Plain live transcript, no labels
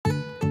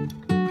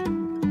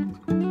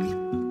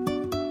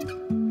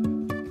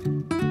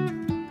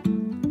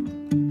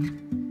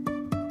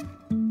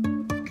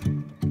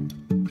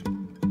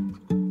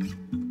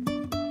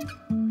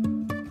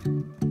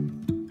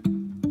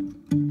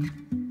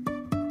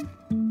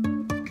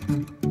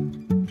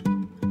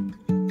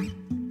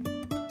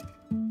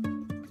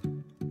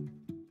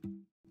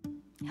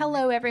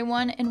Hello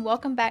everyone, and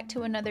welcome back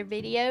to another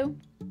video.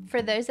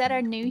 For those that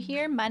are new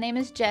here, my name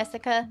is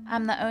Jessica.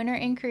 I'm the owner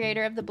and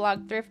creator of the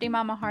blog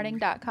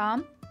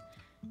ThriftyMamaHarding.com.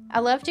 I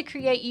love to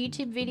create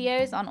YouTube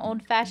videos on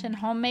old-fashioned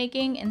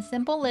homemaking and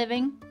simple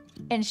living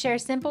and share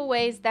simple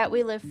ways that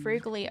we live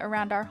frugally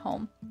around our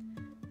home.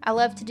 I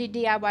love to do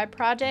DIY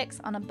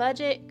projects on a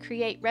budget,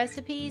 create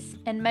recipes,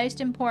 and most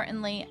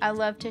importantly, I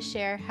love to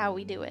share how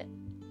we do it.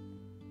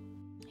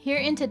 Here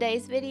in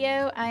today's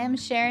video, I am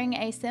sharing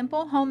a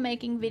simple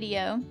homemaking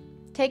video,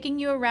 taking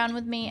you around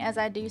with me as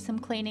I do some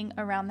cleaning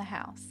around the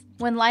house.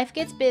 When life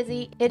gets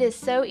busy, it is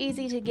so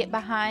easy to get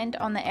behind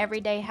on the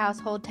everyday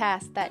household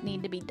tasks that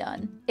need to be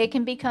done. It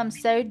can become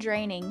so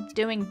draining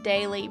doing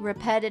daily,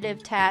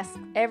 repetitive tasks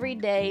every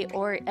day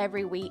or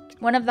every week.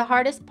 One of the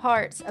hardest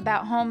parts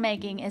about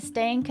homemaking is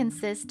staying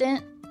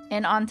consistent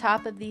and on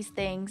top of these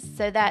things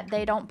so that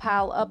they don't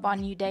pile up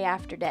on you day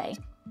after day.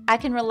 I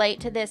can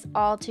relate to this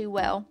all too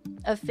well,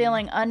 of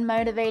feeling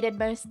unmotivated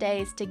most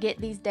days to get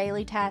these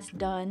daily tasks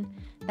done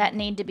that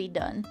need to be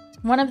done.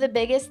 One of the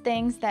biggest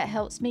things that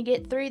helps me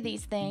get through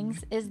these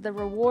things is the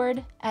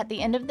reward at the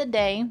end of the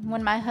day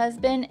when my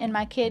husband and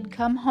my kid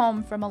come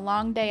home from a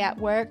long day at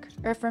work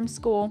or from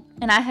school,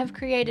 and I have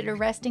created a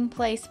resting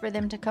place for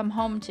them to come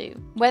home to.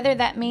 Whether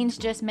that means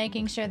just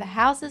making sure the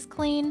house is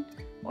clean,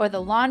 or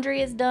the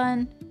laundry is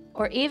done,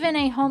 or even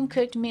a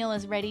home-cooked meal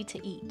is ready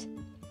to eat.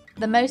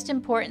 The most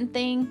important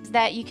thing is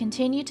that you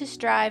continue to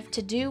strive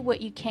to do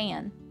what you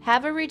can.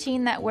 Have a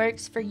routine that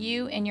works for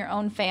you and your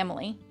own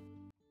family.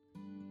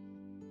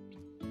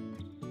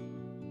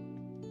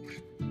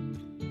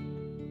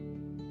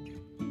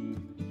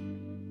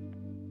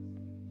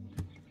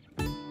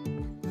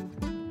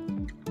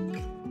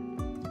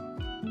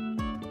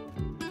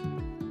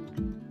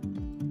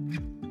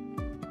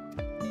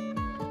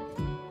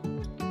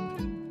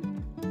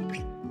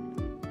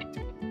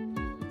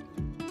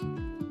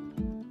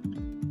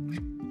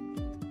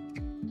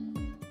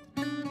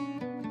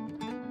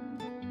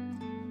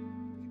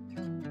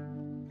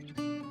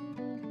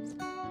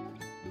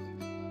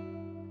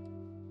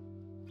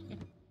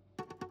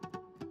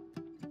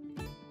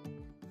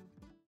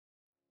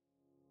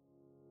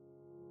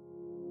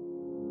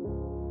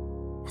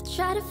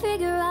 Try to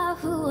figure out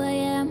who I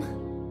am.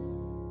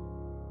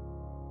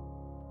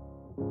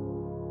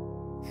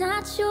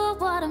 Not sure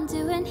what I'm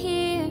doing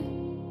here,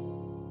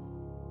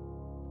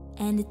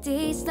 and the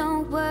days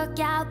don't work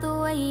out the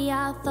way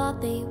I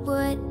thought they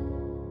would.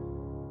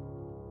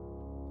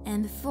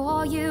 And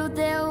before you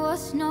there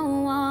was no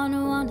one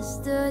who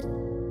understood.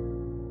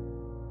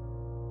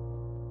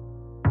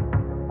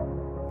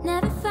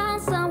 Never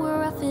found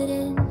somewhere I fit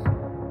in.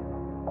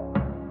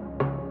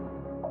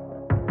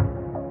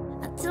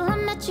 Till I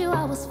met you,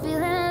 I was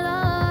feeling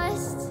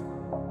lost,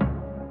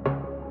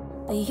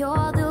 but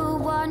you're the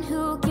one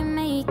who can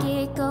make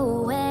it go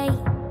away.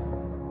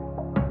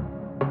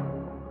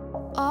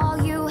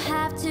 All you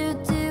have to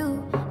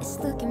do is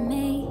look at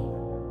me.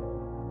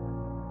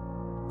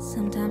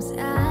 Sometimes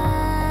I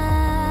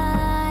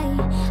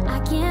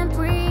can't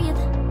breathe,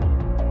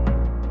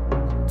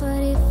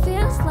 but it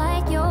feels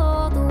like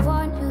you're the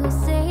one who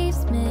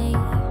saves me.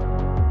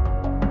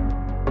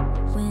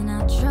 When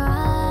I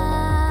try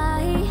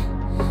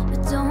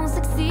don't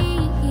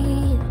succeed,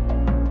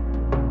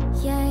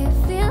 yeah, it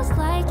feels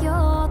like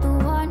you're the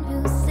one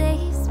who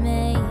saves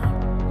me,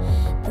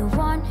 the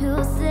one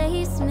who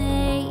saves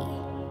me.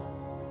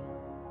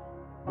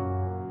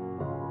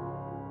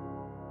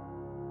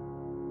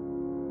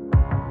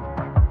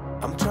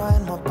 I'm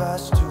trying my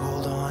best to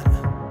hold on.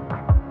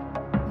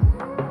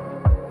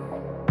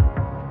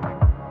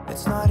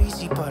 It's not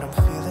easy, but I'm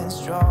feeling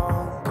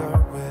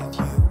stronger with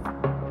you.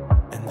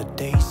 And the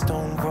days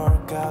don't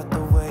work out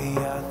the way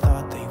I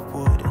thought they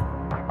would.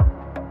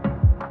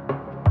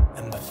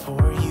 And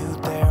before you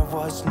there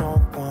was no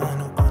one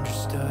who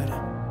understood.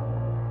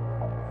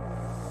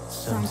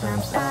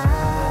 Sometimes I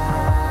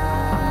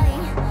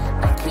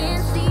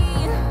can't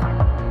see,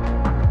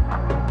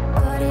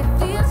 but it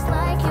feels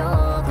like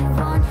you're the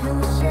one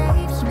who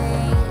saves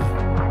me.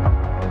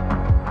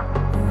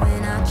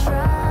 When I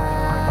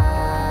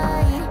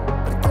try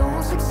but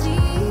don't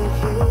succeed,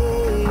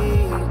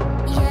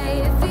 yeah,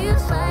 it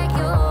feels like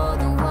you're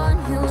the one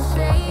who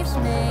saves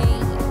me,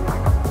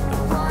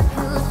 the one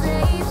who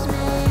saves me.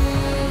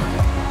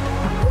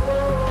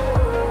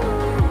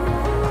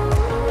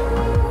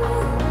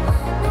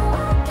 No, I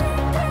can't get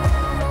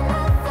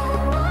enough of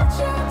what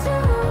you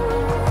do.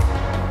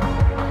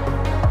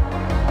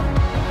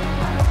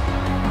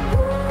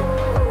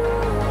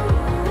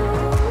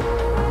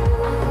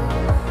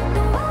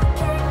 No, I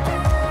can't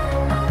get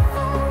enough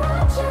of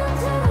what you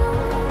do,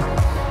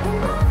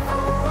 enough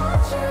of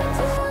what you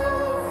do.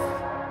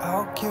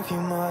 I'll give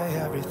you my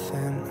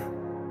everything.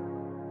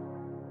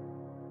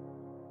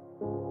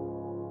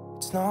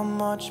 It's not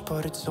much,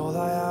 but it's all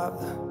I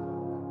have.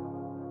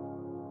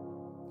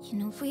 You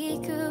know we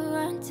could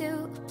run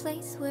to a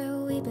place where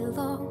we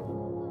belong,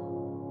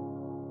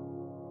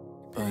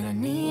 but I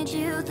need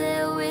you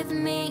there with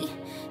me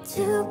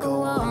to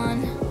go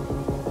on.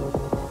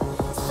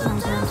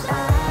 Sometimes I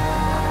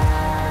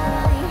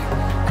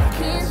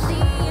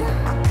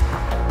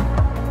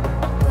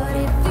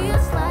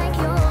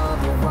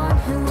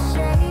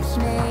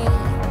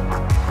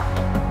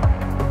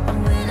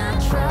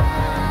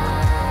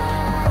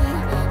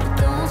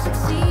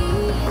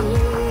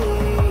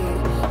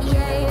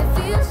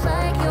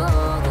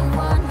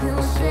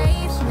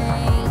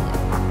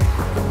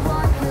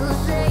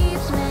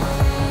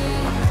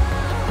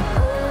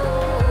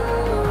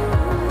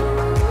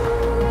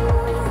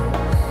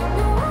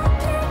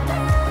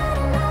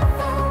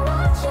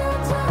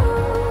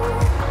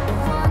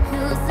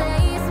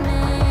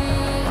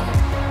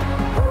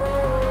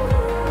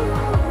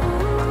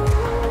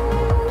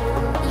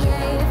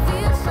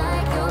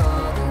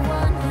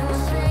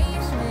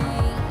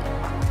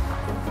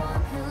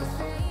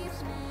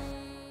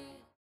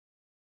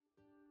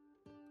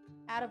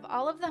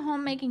of the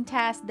homemaking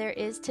tasks there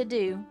is to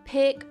do,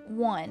 pick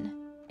one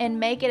and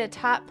make it a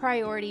top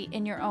priority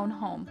in your own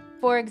home.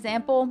 For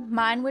example,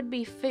 mine would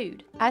be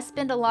food. I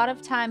spend a lot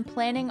of time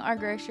planning our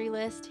grocery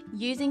list,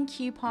 using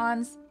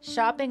coupons,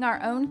 shopping our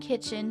own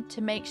kitchen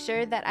to make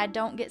sure that I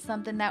don't get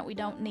something that we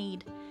don't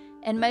need.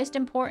 And most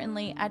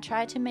importantly, I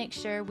try to make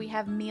sure we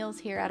have meals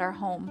here at our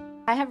home.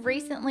 I have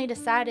recently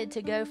decided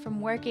to go from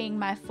working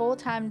my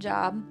full-time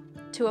job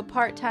to a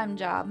part-time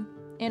job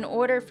in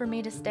order for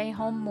me to stay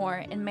home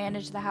more and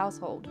manage the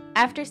household.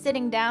 After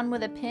sitting down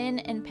with a pen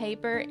and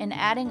paper and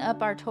adding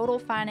up our total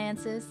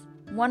finances,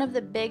 one of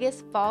the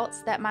biggest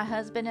faults that my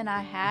husband and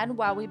I had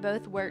while we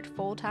both worked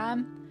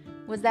full-time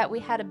was that we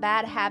had a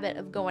bad habit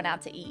of going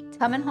out to eat.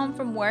 Coming home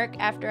from work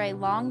after a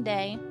long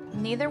day,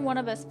 neither one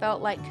of us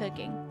felt like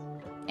cooking,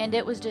 and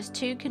it was just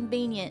too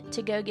convenient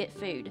to go get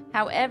food.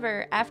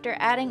 However, after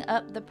adding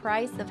up the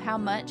price of how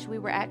much we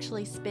were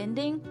actually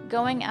spending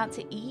going out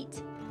to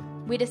eat,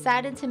 we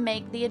decided to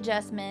make the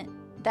adjustment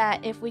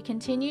that if we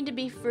continued to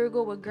be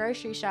frugal with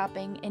grocery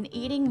shopping and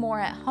eating more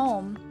at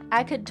home,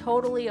 I could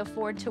totally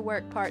afford to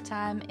work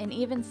part-time and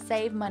even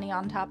save money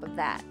on top of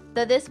that.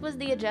 So this was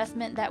the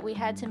adjustment that we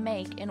had to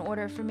make in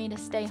order for me to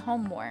stay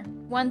home more.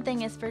 One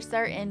thing is for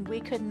certain, we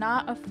could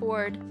not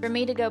afford for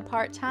me to go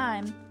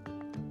part-time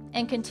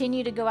and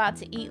continue to go out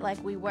to eat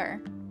like we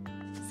were.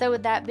 So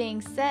with that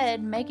being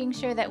said, making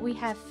sure that we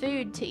have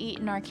food to eat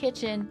in our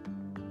kitchen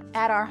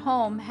at our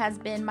home has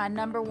been my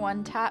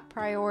 #1 top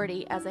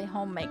priority as a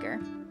homemaker.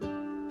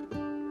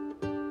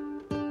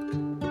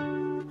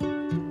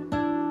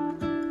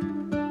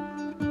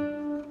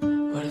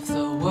 What if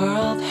the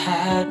world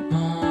had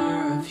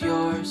more of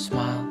your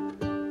smile?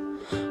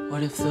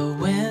 What if the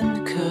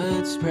wind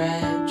could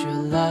spread your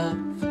love?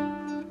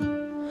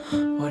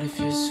 What if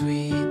your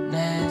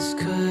sweetness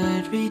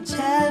could reach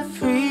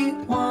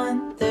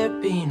everyone?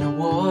 There'd be no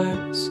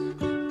wars.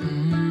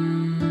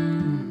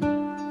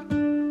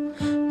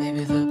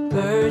 Maybe the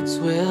birds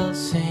will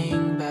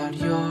sing about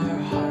your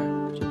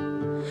heart.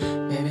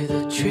 Maybe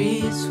the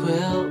trees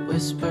will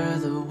whisper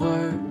the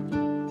word.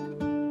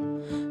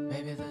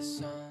 Maybe the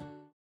sun.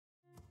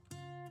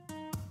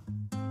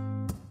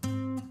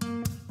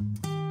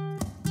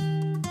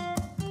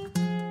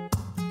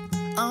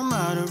 I'm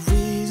out of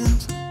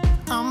reasons,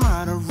 I'm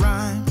out of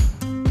rhyme,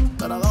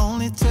 but I'll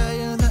only tell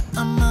you that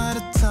I'm out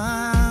of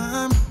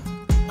time.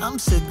 I'm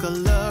sick of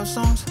love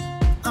songs,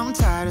 I'm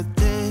tired of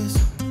this,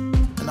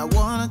 and I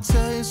wanna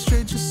tell you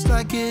straight just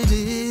like it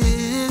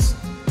is.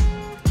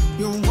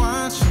 You're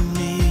watching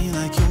me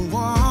like you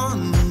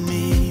want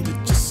me, but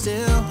you're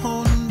still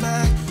holding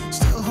back,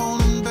 still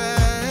holding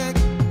back.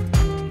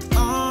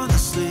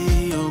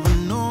 Honestly, you're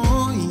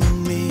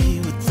annoying me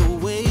with the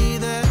way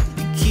that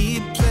you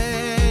keep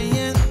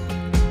playing.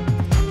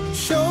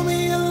 Show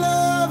me your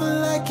love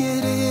like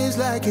it is,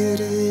 like it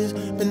is.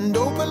 Bend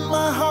open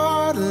my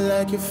heart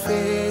like you're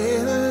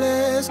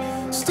fearless.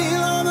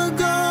 Steal all the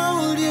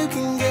gold you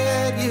can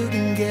get, you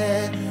can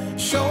get.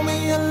 Show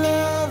me your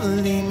love,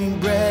 leave me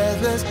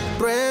breathless,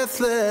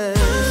 breathless.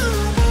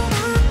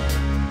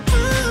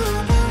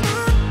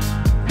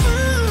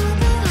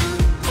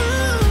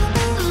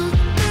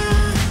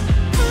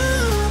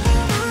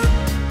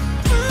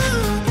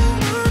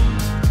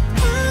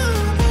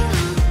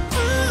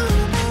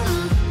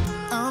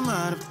 I'm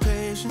out of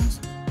patience,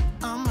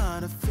 I'm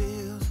out of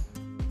feels,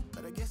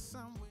 but I guess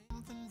I'm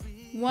waiting for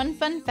real. One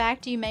fun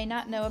fact you may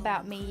not know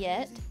about me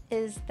yet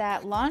is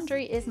that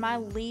laundry is my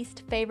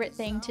least favorite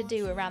thing to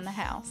do around the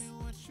house.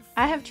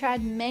 I have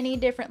tried many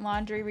different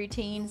laundry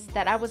routines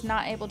that I was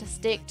not able to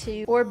stick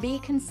to or be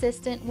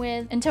consistent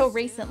with until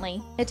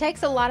recently. It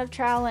takes a lot of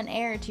trial and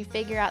error to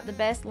figure out the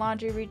best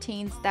laundry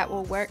routines that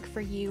will work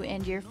for you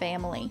and your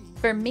family.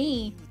 For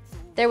me,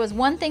 there was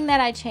one thing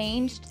that I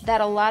changed that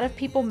a lot of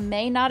people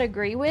may not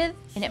agree with,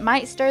 and it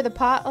might stir the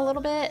pot a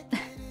little bit.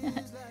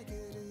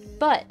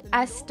 But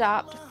I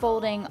stopped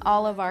folding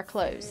all of our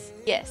clothes.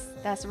 Yes,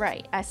 that's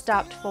right, I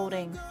stopped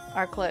folding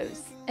our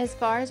clothes. As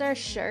far as our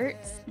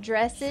shirts,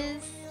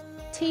 dresses,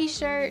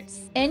 t-shirts,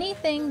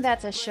 anything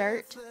that's a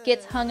shirt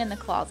gets hung in the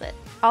closet.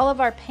 All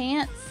of our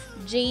pants,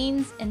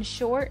 jeans, and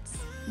shorts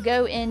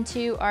go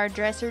into our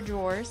dresser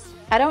drawers.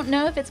 I don't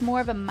know if it's more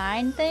of a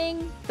mind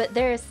thing, but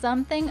there is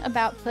something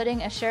about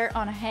putting a shirt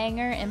on a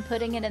hanger and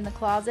putting it in the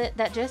closet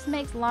that just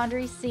makes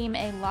laundry seem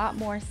a lot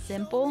more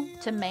simple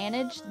to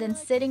manage than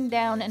sitting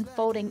down and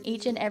folding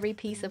each and every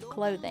piece of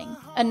clothing.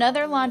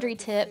 Another laundry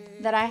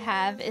tip that I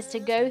have is to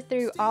go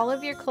through all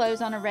of your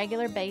clothes on a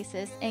regular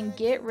basis and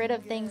get rid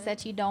of things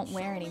that you don't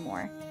wear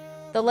anymore.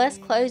 The less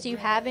clothes you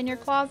have in your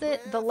closet,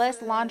 the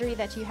less laundry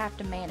that you have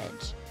to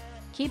manage.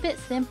 Keep it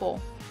simple.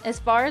 As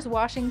far as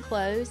washing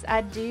clothes, I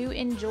do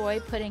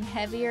enjoy putting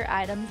heavier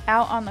items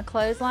out on the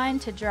clothesline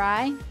to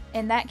dry,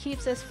 and that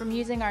keeps us from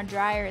using our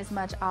dryer as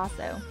much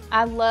also.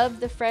 I love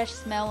the fresh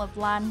smell of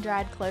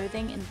line-dried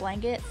clothing and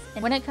blankets,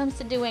 and when it comes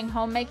to doing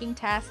homemaking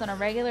tasks on a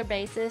regular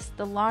basis,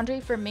 the laundry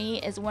for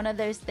me is one of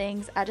those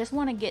things I just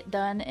want to get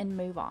done and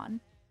move on.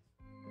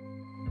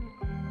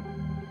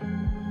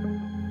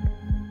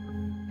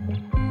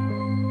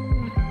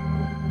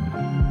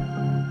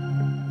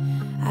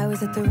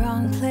 was at the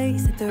wrong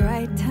place at the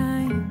right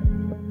time.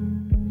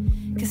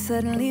 'Cause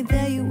suddenly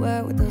there you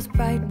were with those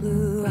bright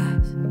blue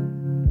eyes.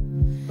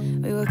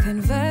 We were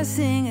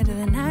conversing under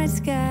the night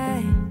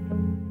sky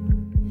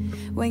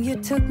when you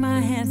took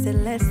my hand,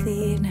 said let's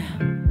leave now.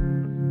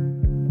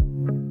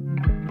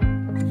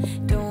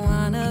 Don't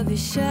wanna be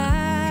shy,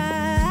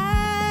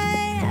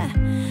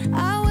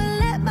 I will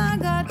let my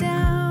guard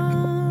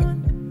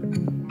down.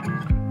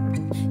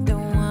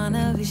 Don't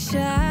wanna be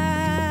shy,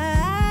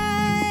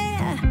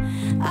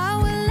 I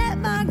will let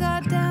my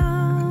guard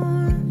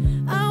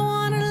down. I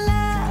wanna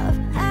laugh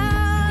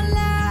out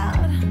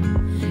loud,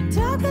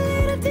 talk a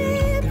little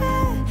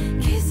deeper,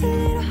 kiss a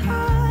little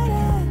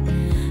harder.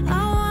 I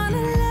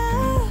wanna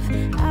laugh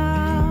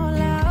out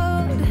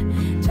loud,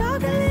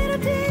 talk a little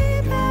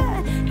deeper,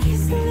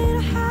 kiss a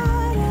little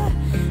harder,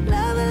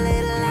 love a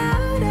little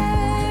louder,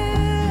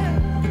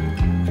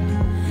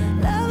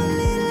 love a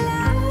little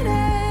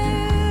louder.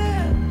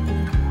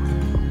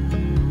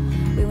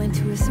 We went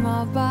to a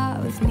small bar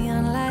with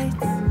neon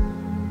lights,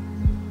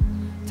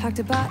 talked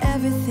about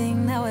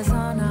everything that was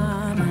on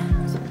our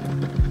minds.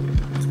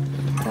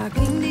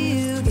 Talking to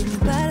you gave me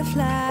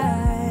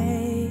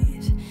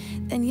butterflies.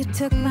 Then you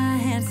took my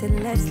hand, said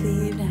let's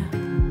leave now.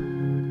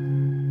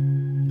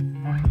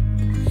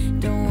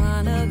 Don't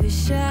wanna be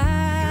shy,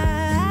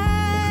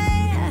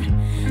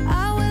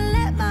 I will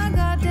let my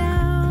guard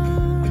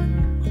down.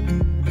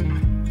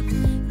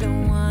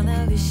 Don't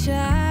wanna be shy,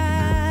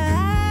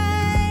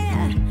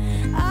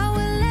 I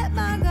will let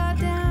my guard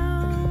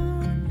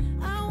down.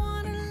 I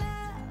wanna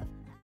laugh.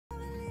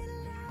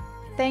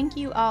 Thank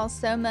you all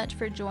so much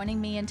for joining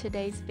me in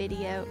today's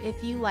video.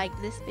 If you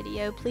liked this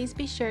video, please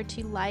be sure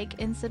to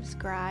like and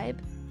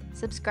subscribe.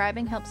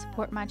 Subscribing helps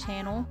support my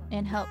channel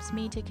and helps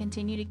me to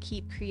continue to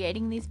keep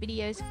creating these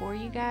videos for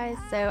you guys.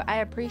 So I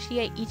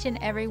appreciate each and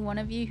every one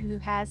of you who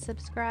has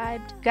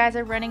subscribed. You guys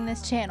are running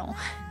this channel.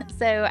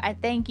 So I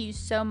thank you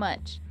so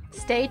much.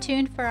 Stay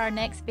tuned for our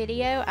next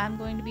video. I'm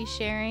going to be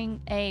sharing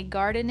a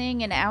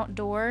gardening and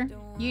outdoor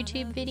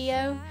YouTube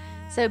video.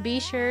 So be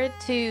sure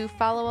to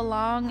follow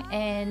along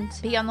and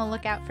be on the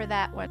lookout for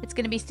that one. It's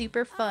going to be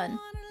super fun.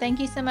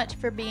 Thank you so much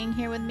for being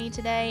here with me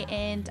today,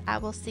 and I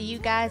will see you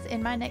guys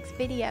in my next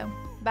video.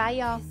 Bye,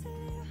 y'all.